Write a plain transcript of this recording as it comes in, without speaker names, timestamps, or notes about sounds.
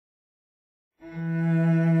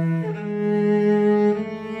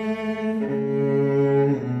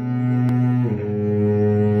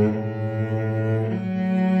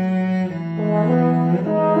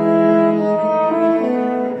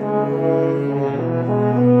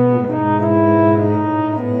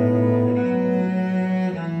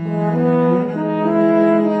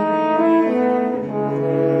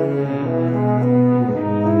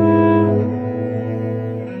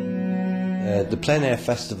plein air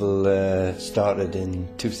festival started in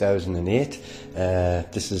 2008.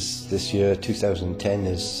 This year, 2010,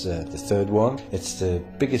 is the third one. It's the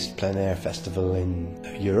biggest plein air festival in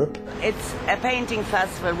Europe. It's a painting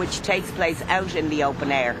festival which takes place out in the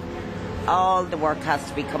open air. All the work has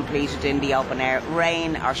to be completed in the open air,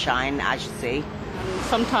 rain or shine, as you see.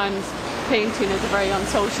 Sometimes painting is a very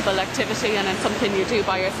unsociable activity and it's something you do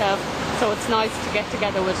by yourself, so it's nice to get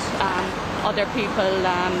together with other people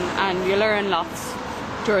and you learn lots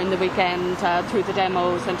during the weekend through the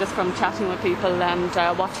demos and just from chatting with people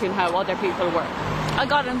and watching how other people work. I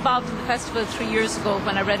got involved in the festival 3 years ago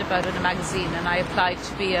when I read about it in a magazine and I applied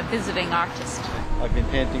to be a visiting artist. I've been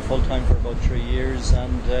painting full time for about 3 years,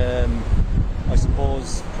 and I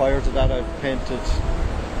suppose prior to that I've painted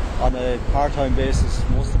on a part-time basis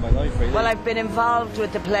most of my life, really. Well, I've been involved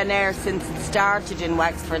with the plein air since it started in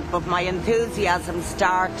Wexford, but my enthusiasm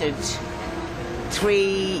started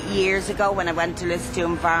 3 years ago when I went to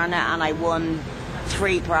Lisdoon Varna and I won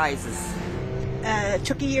 3 prizes.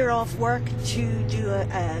 Took a year off work to do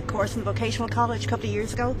a course in the vocational college a couple of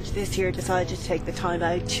years ago. This year decided to take the time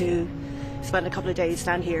out to spend a couple of days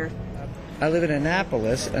down here. I live in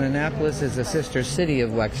Annapolis, and Annapolis is a sister city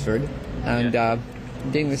of Wexford, and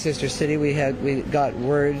being the sister city, we got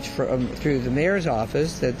word through the mayor's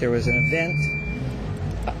office that there was an event.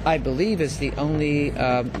 I believe it's the only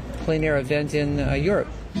plein air event in Europe.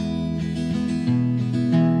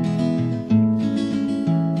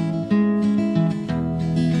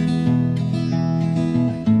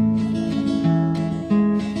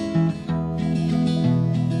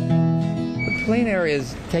 Plein air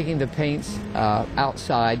is taking the paints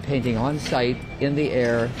outside, painting on site, in the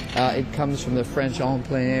air. It comes from the French en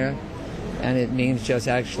plein air, and it means just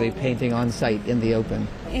actually painting on site in the open.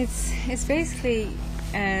 It's basically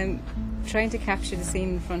trying to capture the scene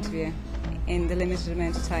in front of you in the limited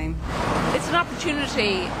amount of time. It's an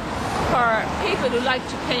opportunity for people who like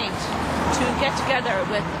to paint to get together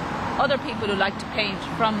with other people who like to paint,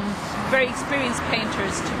 from very experienced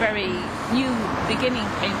painters to very new beginning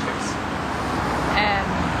painters.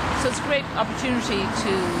 So it's a great opportunity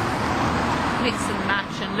to mix and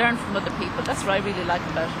match and learn from other people. That's what I really like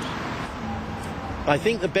about it. I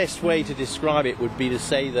think the best way to describe it would be to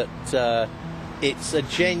say that it's a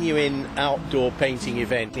genuine outdoor painting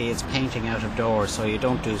event. It's painting out of doors, so you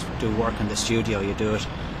don't do work in the studio, you do it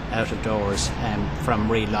out of doors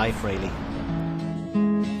from real life, really.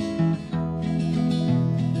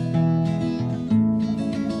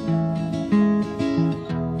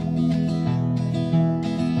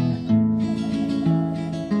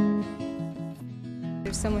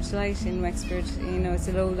 There's so much light in Wexford, you know, it's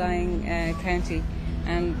a low-lying county,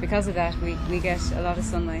 and because of that we get a lot of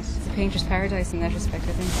sunlight. It's a painter's paradise in that respect,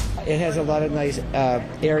 I think. It has a lot of nice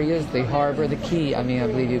areas, the harbour, the quay, I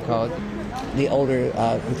believe you call it, the older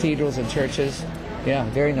cathedrals and churches. Yeah,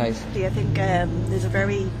 very nice. I think there's a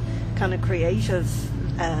very kind of creative,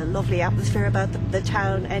 lovely atmosphere about the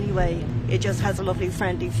town anyway. It just has a lovely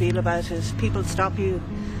friendly feel about it. People stop you,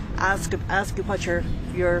 ask you what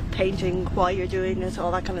you're painting, why you're doing it,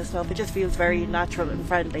 all that kind of stuff. It just feels very natural and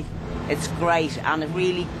friendly. It's great and it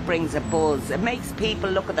really brings a buzz. It makes people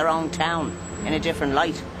look at their own town in a different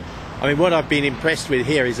light. I mean, what I've been impressed with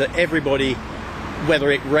here is that everybody,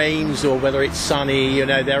 whether it rains or whether it's sunny, you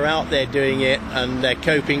know, they're out there doing it and they're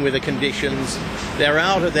coping with the conditions. They're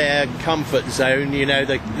out of their comfort zone, you know,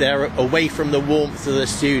 they're away from the warmth of the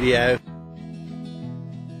studio.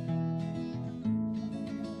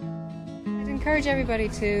 I'd encourage everybody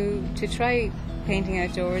to try painting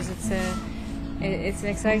outdoors. It's an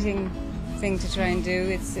exciting thing to try and do.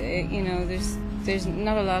 It's you know, there's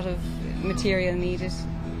not a lot of material needed.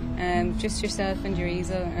 Just yourself and your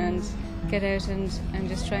easel, and get out and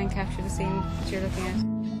just try and capture the scene that you're looking at.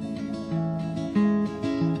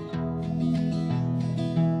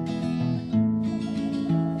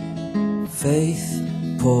 Faith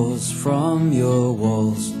pours from your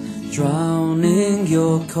walls, drowning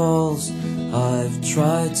your calls. I've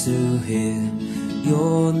tried to hear,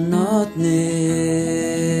 you're not near.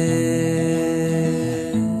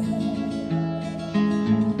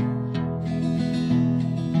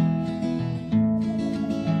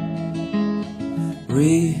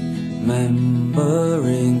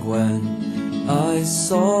 Remembering when I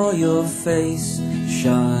saw your face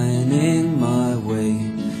shining my way,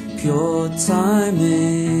 pure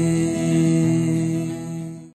timing.